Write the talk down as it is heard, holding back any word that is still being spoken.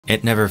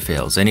It never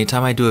fails.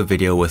 Anytime I do a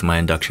video with my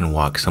induction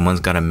wok,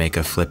 someone's gotta make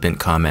a flippant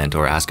comment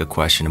or ask a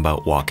question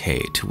about wok hei,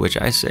 to which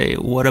I say,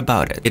 what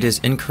about it? It is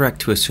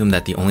incorrect to assume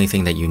that the only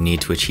thing that you need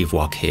to achieve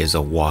wok hei is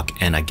a wok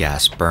and a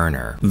gas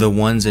burner. The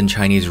ones in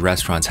Chinese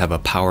restaurants have a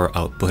power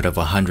output of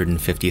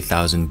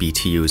 150,000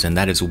 BTUs, and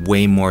that is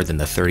way more than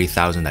the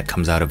 30,000 that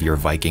comes out of your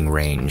Viking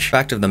range.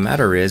 Fact of the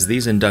matter is,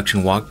 these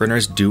induction wok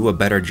burners do a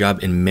better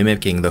job in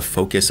mimicking the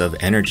focus of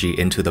energy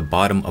into the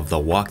bottom of the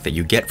wok that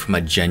you get from a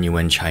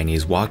genuine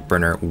Chinese wok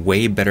burner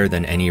way better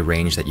than any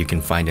range that you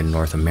can find in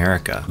North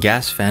America.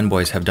 Gas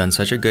fanboys have done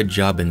such a good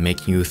job in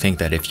making you think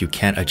that if you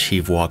can't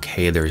achieve wok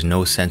hei, there's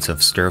no sense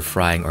of stir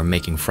frying or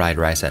making fried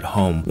rice at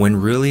home, when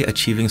really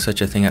achieving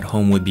such a thing at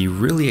home would be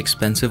really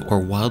expensive or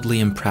wildly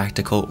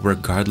impractical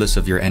regardless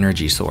of your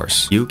energy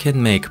source. You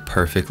can make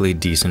perfectly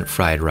decent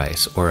fried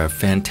rice or a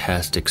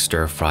fantastic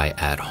stir fry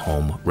at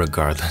home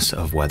regardless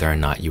of whether or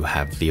not you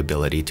have the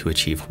ability to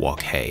achieve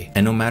wok hei.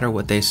 And no matter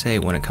what they say,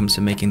 when it comes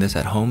to making this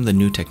at home, the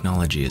new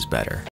technology is better.